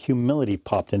word humility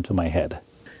popped into my head.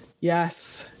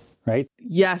 Yes. Right?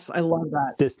 Yes, I love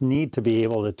that. This need to be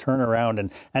able to turn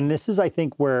around. And this is, I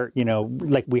think, where,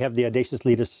 like we have the Audacious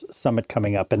Leaders Summit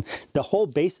coming up. And the whole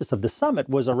basis of the summit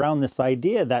was around this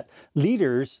idea that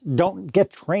leaders don't get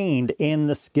trained in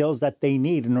the skills that they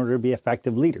need in order to be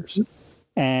effective leaders.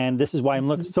 And this is why I'm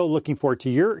looking forward to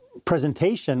your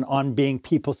presentation on being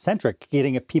people-centric,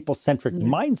 getting a people-centric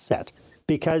mindset.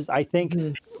 Because I think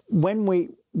when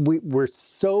we're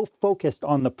so focused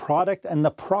on the product and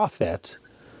the profit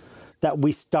that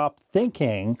we stop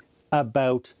thinking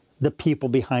about the people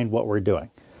behind what we're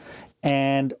doing.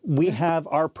 And we have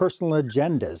our personal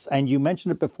agendas. And you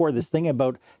mentioned it before, this thing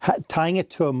about tying it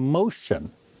to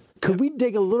emotion. Could we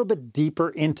dig a little bit deeper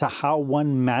into how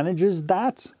one manages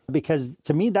that? Because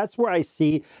to me, that's where I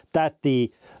see that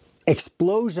the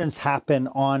explosions happen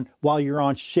while you're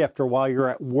on shift or while you're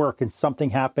at work, and something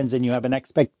happens and you have an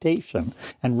expectation.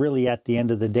 And really at the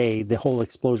end of the day, the whole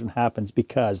explosion happens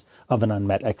because of an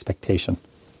unmet expectation.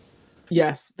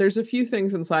 Yes, there's a few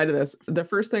things inside of this. The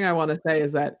first thing I want to say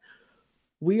is that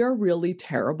we are really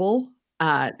terrible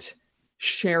at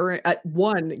sharing, at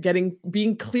one,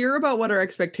 being clear about what our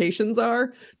expectations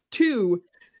are, two,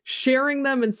 sharing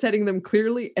them and setting them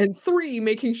clearly, and three,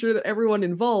 making sure that everyone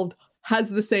involved has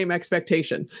the same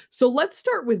expectation. So let's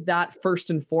start with that first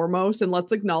and foremost, and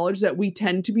let's acknowledge that we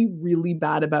tend to be really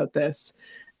bad about this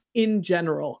in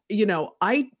general.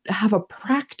 I have a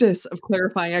practice of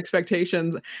clarifying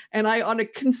expectations, and I, on a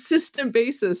consistent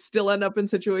basis, still end up in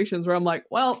situations where I'm like,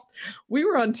 well, we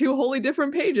were on two wholly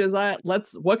different pages.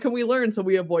 What can we learn so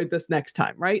we avoid this next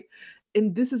time, right?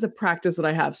 And this is a practice that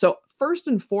I have. So first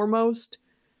and foremost,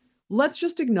 let's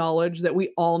just acknowledge that we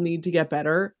all need to get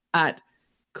better at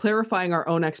clarifying our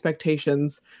own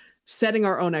expectations, setting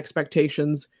our own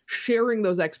expectations, sharing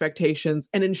those expectations,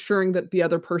 and ensuring that the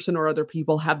other person or other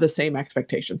people have the same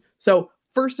expectation. So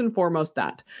first and foremost,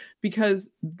 because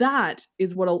that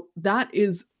is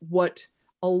what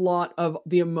a lot of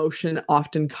the emotion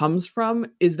often comes from,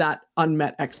 is that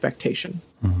unmet expectation.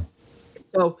 Mm-hmm.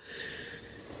 So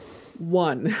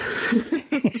one,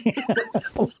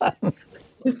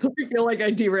 I feel like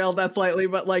I derailed that slightly,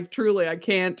 but truly, I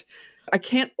can't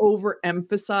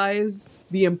overemphasize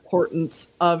the importance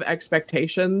of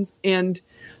expectations. And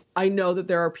I know that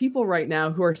there are people right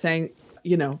now who are saying,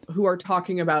 who are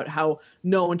talking about how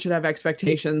no one should have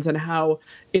expectations and how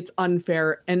it's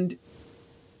unfair. And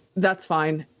that's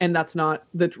fine. And that's not,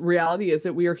 the reality is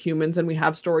that we are humans and we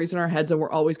have stories in our heads and we're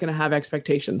always going to have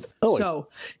expectations. Always. So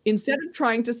instead of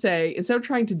trying to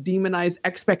demonize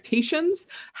expectations,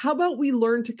 how about we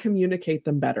learn to communicate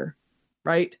them better,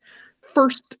 right?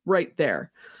 First, right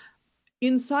there.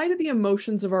 Inside of the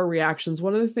emotions of our reactions,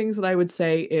 one of the things that I would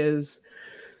say is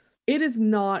it is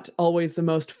not always the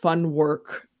most fun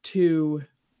work to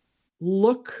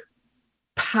look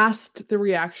past the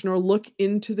reaction or look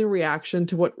into the reaction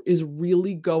to what is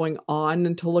really going on,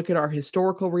 and to look at our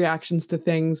historical reactions to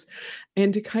things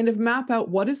and to kind of map out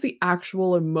what is the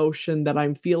actual emotion that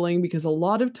I'm feeling, because a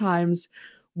lot of times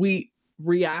we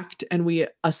react and we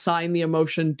assign the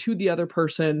emotion to the other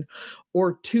person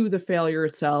or to the failure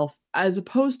itself, as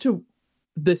opposed to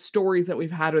the stories that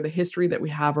we've had or the history that we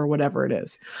have or whatever it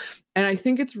is. And I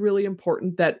think it's really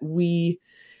important that we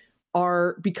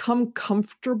become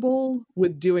comfortable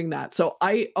with doing that. So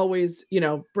I always,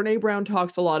 Brené Brown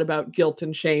talks a lot about guilt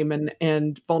and shame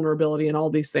and vulnerability and all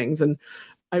these things. And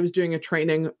I was doing a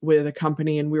training with a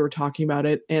company and we were talking about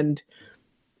it and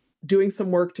doing some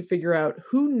work to figure out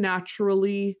who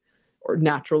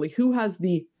who has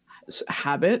the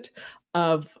habit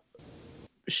of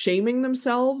shaming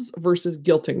themselves versus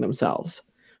guilting themselves,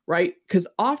 right? Because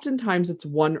oftentimes it's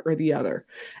one or the other.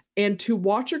 And to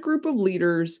watch a group of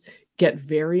leaders get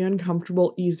very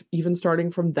uncomfortable, even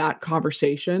starting from that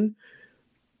conversation,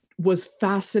 was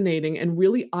fascinating and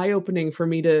really eye-opening for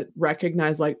me to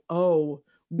recognize,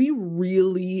 we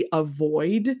really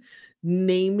avoid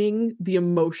naming the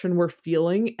emotion we're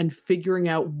feeling and figuring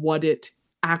out what it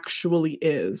actually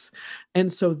is.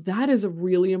 And so that is a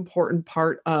really important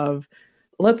part of,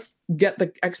 let's get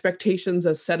the expectations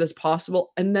as set as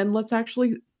possible, and then let's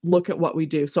actually look at what we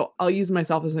do. So I'll use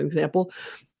myself as an example.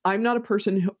 I'm not a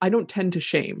person I don't tend to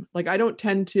shame. I don't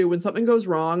tend to, when something goes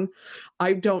wrong,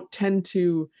 I don't tend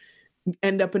to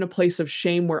end up in a place of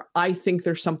shame where I think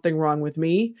there's something wrong with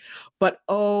me. But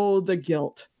the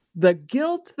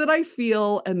guilt that I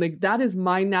feel, and that is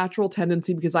my natural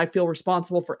tendency because I feel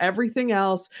responsible for everything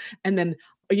else. And then,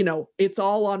 it's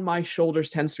all on my shoulders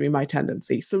tends to be my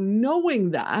tendency. So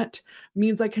knowing that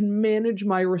means I can manage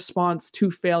my response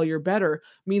to failure better,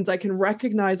 means I can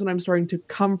recognize when I'm starting to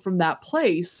come from that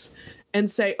place and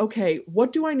say, okay,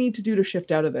 what do I need to do to shift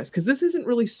out of this? Because this isn't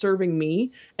really serving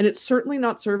me, and it's certainly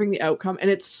not serving the outcome, and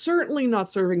it's certainly not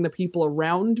serving the people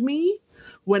around me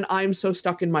when I'm so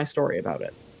stuck in my story about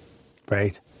it.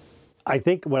 Right. I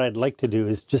think what I'd like to do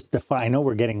is just define, I know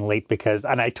we're getting late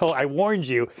I warned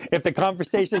you if the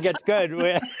conversation gets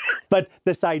good, but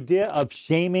this idea of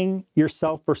shaming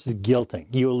yourself versus guilting,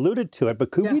 you alluded to it, but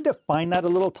could we define that a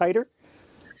little tighter?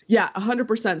 Yeah,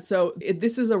 100%. So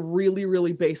this is a really,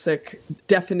 really basic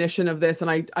definition of this.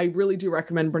 And I really do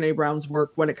recommend Brené Brown's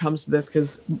work when it comes to this,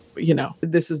 because,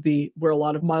 this is where a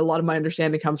lot of my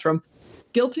understanding comes from.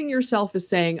 Guilting yourself is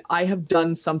saying, I have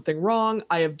done something wrong.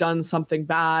 I have done something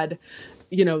bad.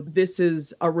 This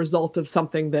is a result of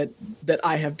something that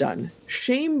I have done.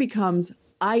 Shame becomes,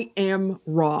 I am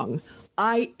wrong.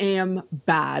 I am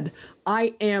bad.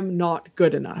 I am not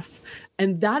good enough.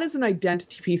 And that is an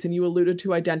identity piece. And you alluded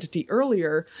to identity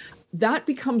earlier. That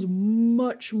becomes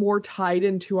much more tied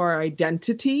into our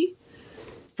identity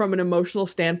from an emotional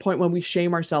standpoint when we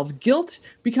shame ourselves. Guilt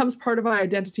becomes part of our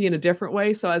identity in a different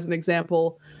way. So as an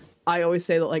example, I always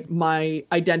say that like my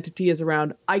identity is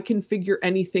around, I can figure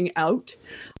anything out.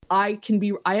 I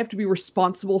have to be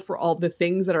responsible for all the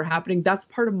things that are happening. That's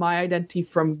part of my identity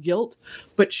from guilt.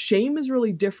 But shame is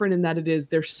really different in that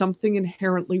there's something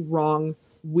inherently wrong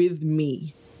with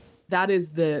me. That is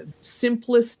the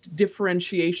simplest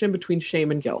differentiation between shame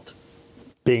and guilt.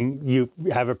 You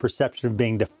have a perception of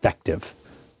being defective.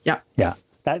 Yeah. Yeah.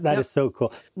 That is so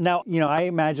cool. Now, I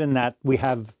imagine that we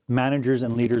have managers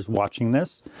and leaders watching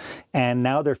this, and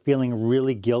now they're feeling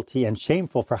really guilty and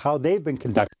shameful for how they've been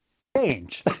conducting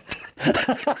change.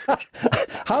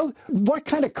 What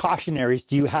kind of cautionaries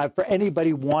do you have for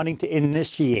anybody wanting to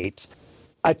initiate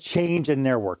a change in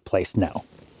their workplace now?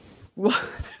 Well,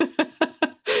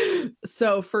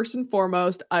 so first and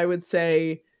foremost, I would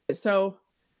say,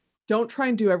 don't try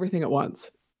and do everything at once.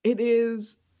 It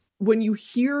is when you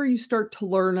start to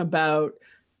learn about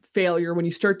failure, when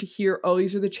you start to hear, oh,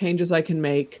 these are the changes I can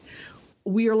make.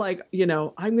 We are like,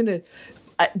 I'm going to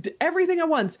everything at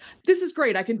once. This is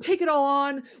great. I can take it all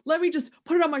on. Let me just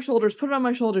put it on my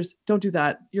shoulders. Don't do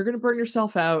that. You're going to burn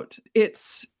yourself out.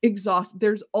 It's exhausting.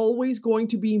 There's always going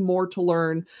to be more to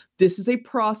learn. This is a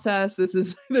process.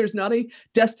 There's not a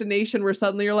destination where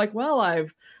suddenly you're like, well,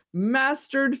 I've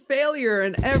mastered failure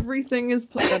and everything is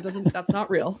that's not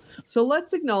real. So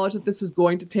let's acknowledge that this is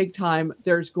going to take time.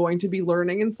 There's going to be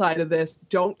learning inside of this.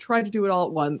 Don't try to do it all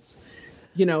at once.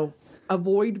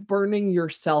 Avoid burning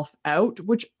yourself out,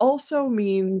 which also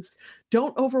means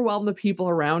don't overwhelm the people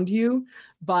around you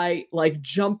by like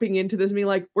jumping into this and being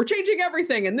like, we're changing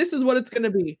everything and this is what it's going to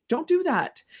be. Don't do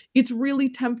that. It's really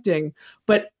tempting,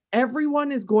 but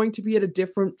everyone is going to be at a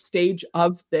different stage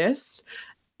of this.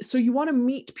 So you want to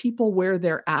meet people where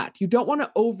they're at. You don't want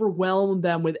to overwhelm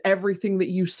them with everything that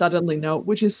you suddenly know,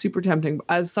 which is super tempting.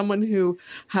 As someone who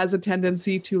has a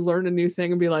tendency to learn a new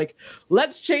thing and be like,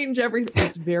 let's change everything,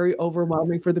 it's very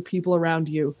overwhelming for the people around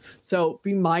you. So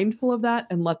be mindful of that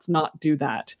and let's not do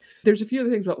that. There's a few other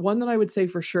things, but one that I would say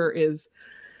for sure is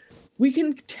we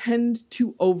can tend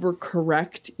to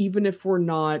overcorrect even if we're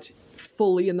not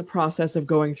fully in the process of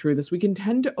going through this. We can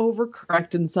tend to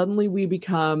overcorrect and suddenly we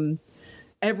become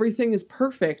everything is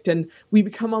perfect and we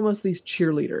become almost these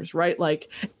cheerleaders, right? Like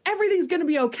everything's going to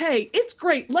be okay. It's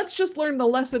great. Let's just learn the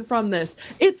lesson from this.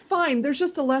 It's fine. There's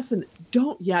just a lesson.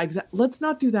 Let's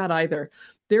not do that either.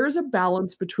 There is a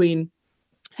balance between,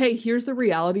 hey, here's the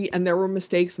reality and there were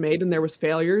mistakes made and there was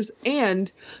failures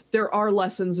and there are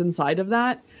lessons inside of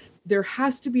that. There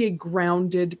has to be a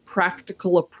grounded,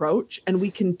 practical approach, and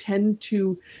we can tend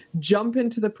to jump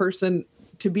into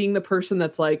being the person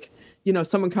that's like,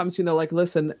 someone comes to you and they're like,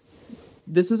 listen,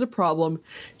 this is a problem.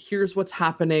 Here's what's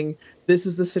happening. This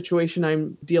is the situation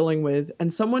I'm dealing with.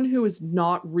 And someone who is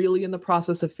not really in the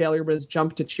process of failure but has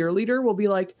jumped to cheerleader will be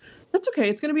like, that's okay.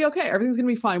 It's going to be okay. Everything's going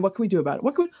to be fine. What can we do about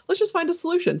it? Let's just find a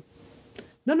solution.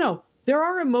 No. There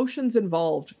are emotions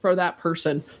involved for that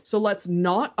person. So let's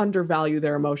not undervalue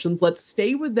their emotions. Let's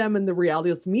stay with them in the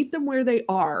reality. Let's meet them where they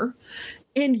are.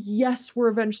 And yes, we're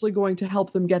eventually going to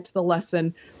help them get to the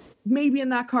lesson. Maybe in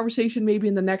that conversation, maybe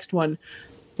in the next one,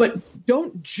 but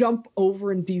don't jump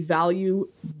over and devalue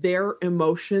their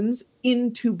emotions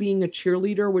into being a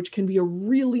cheerleader, which can be a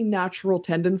really natural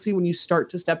tendency when you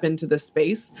start to step into this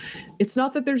space. It's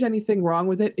not that there's anything wrong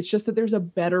with it. It's just that there's a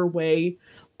better way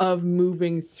of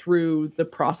moving through the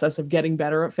process of getting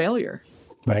better at failure.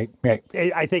 Right.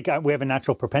 I think we have a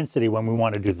natural propensity when we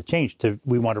want to do the change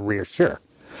we want to reassure.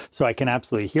 So I can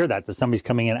absolutely hear that somebody's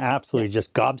coming in absolutely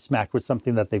just gobsmacked with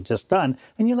something that they've just done.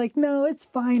 And you're like, no, it's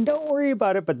fine. Don't worry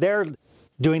about it. But they're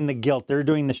doing the guilt. They're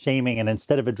doing the shaming. And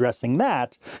instead of addressing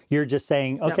that, you're just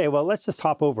saying, okay, well, let's just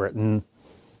hop over it. And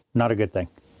not a good thing.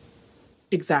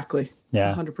 Exactly.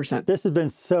 Yeah. 100%. This has been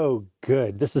so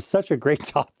good. This is such a great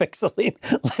topic, Celine.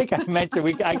 Like I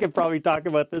mentioned, I could probably talk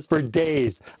about this for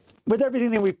days. With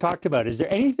everything that we've talked about, is there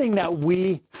anything that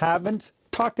we haven't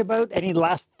talked about? Any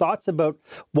last thoughts about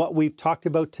what we've talked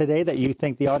about today that you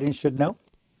think the audience should know?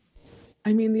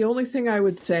 I mean, the only thing I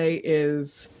would say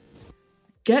is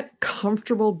get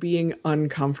comfortable being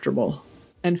uncomfortable,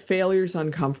 and failure's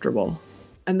uncomfortable.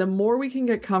 And the more we can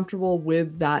get comfortable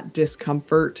with that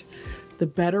discomfort, the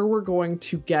better we're going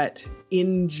to get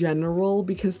in general,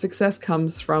 because success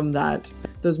comes from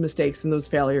those mistakes and those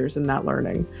failures and that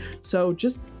learning. So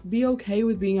just be okay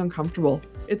with being uncomfortable.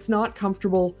 It's not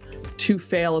comfortable to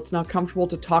fail. It's not comfortable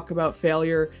to talk about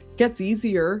failure. gets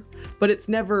easier, but it's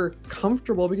never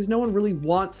comfortable because no one really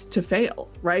wants to fail,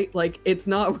 right? Like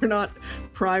we're not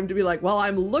primed to be like, well,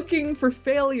 I'm looking for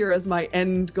failure as my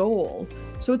end goal.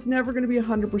 So it's never going to be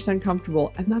 100%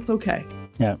 comfortable, and that's okay.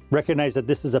 Yeah. Recognize that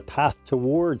this is a path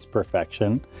towards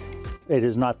perfection. It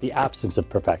is not the absence of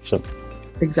perfection.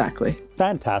 Exactly.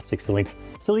 Fantastic, Celine.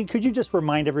 Celine, could you just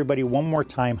remind everybody one more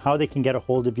time how they can get a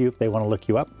hold of you if they want to look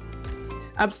you up?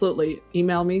 Absolutely.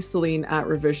 Email me,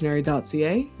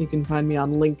 Celine@revisionary.ca. You can find me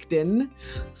on LinkedIn,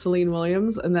 Celine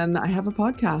Williams. And then I have a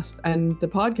podcast, and the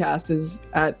podcast is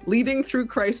at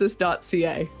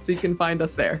leadingthroughcrisis.ca. So you can find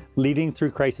us there.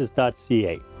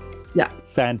 Leadingthroughcrisis.ca. Yeah.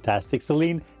 Fantastic.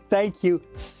 Celine, thank you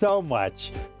so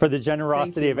much for the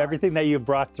generosity of everything that you've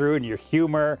brought through and your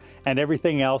humor and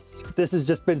everything else. This has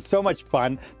just been so much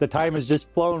fun. The time has just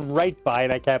flown right by,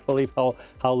 and I can't believe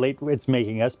how late it's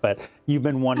making us, but you've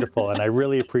been wonderful, and I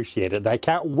really appreciate it. I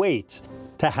can't wait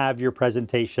to have your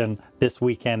presentation this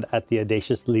weekend at the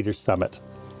Audacious Leaders Summit.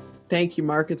 Thank you,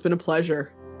 Mark. It's been a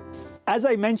pleasure. As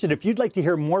I mentioned, if you'd like to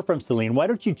hear more from Celine, why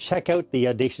don't you check out the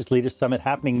Audacious Leaders Summit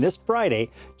happening this Friday,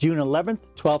 June 11th,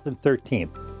 12th, and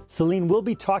 13th. Celine will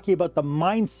be talking about the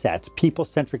mindset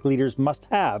people-centric leaders must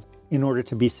have in order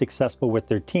to be successful with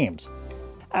their teams.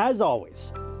 As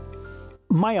always,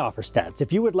 my offer stands.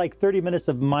 If you would like 30 minutes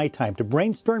of my time to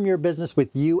brainstorm your business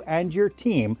with you and your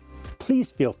team, please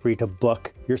feel free to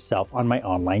book yourself on my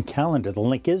online calendar. The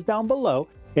link is down below.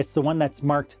 It's the one that's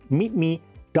marked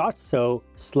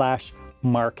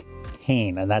meetme.so/Mark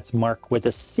Hain, and that's Mark with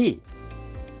a C.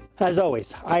 As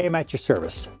always, I am at your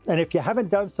service. And if you haven't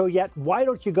done so yet, why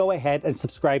don't you go ahead and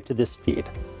subscribe to this feed?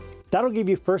 That'll give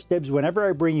you first dibs whenever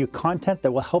I bring you content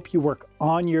that will help you work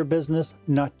on your business,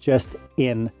 not just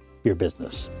in your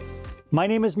business. My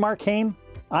name is Mark Hain.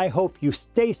 I hope you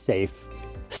stay safe,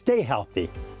 stay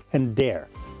healthy, and dare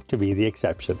to be the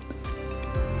exception.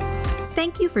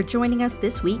 Thank you for joining us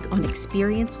this week on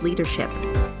Experience Leadership.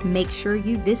 Make sure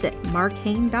you visit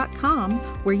markhain.com,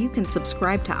 where you can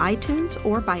subscribe to iTunes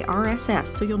or by RSS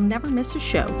so you'll never miss a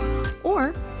show.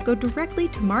 Or go directly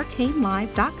to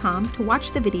markhainlive.com to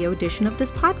watch the video edition of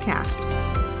this podcast.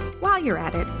 While you're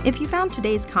at it, if you found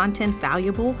today's content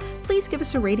valuable, please give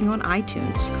us a rating on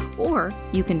iTunes. Or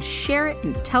you can share it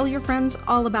and tell your friends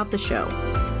all about the show.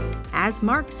 As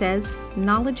Mark says,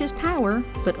 knowledge is power,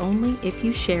 but only if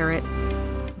you share it.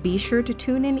 Be sure to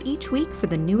tune in each week for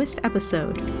the newest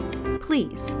episode.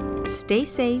 Please stay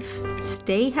safe,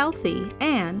 stay healthy,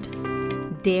 and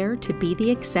dare to be the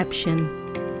exception.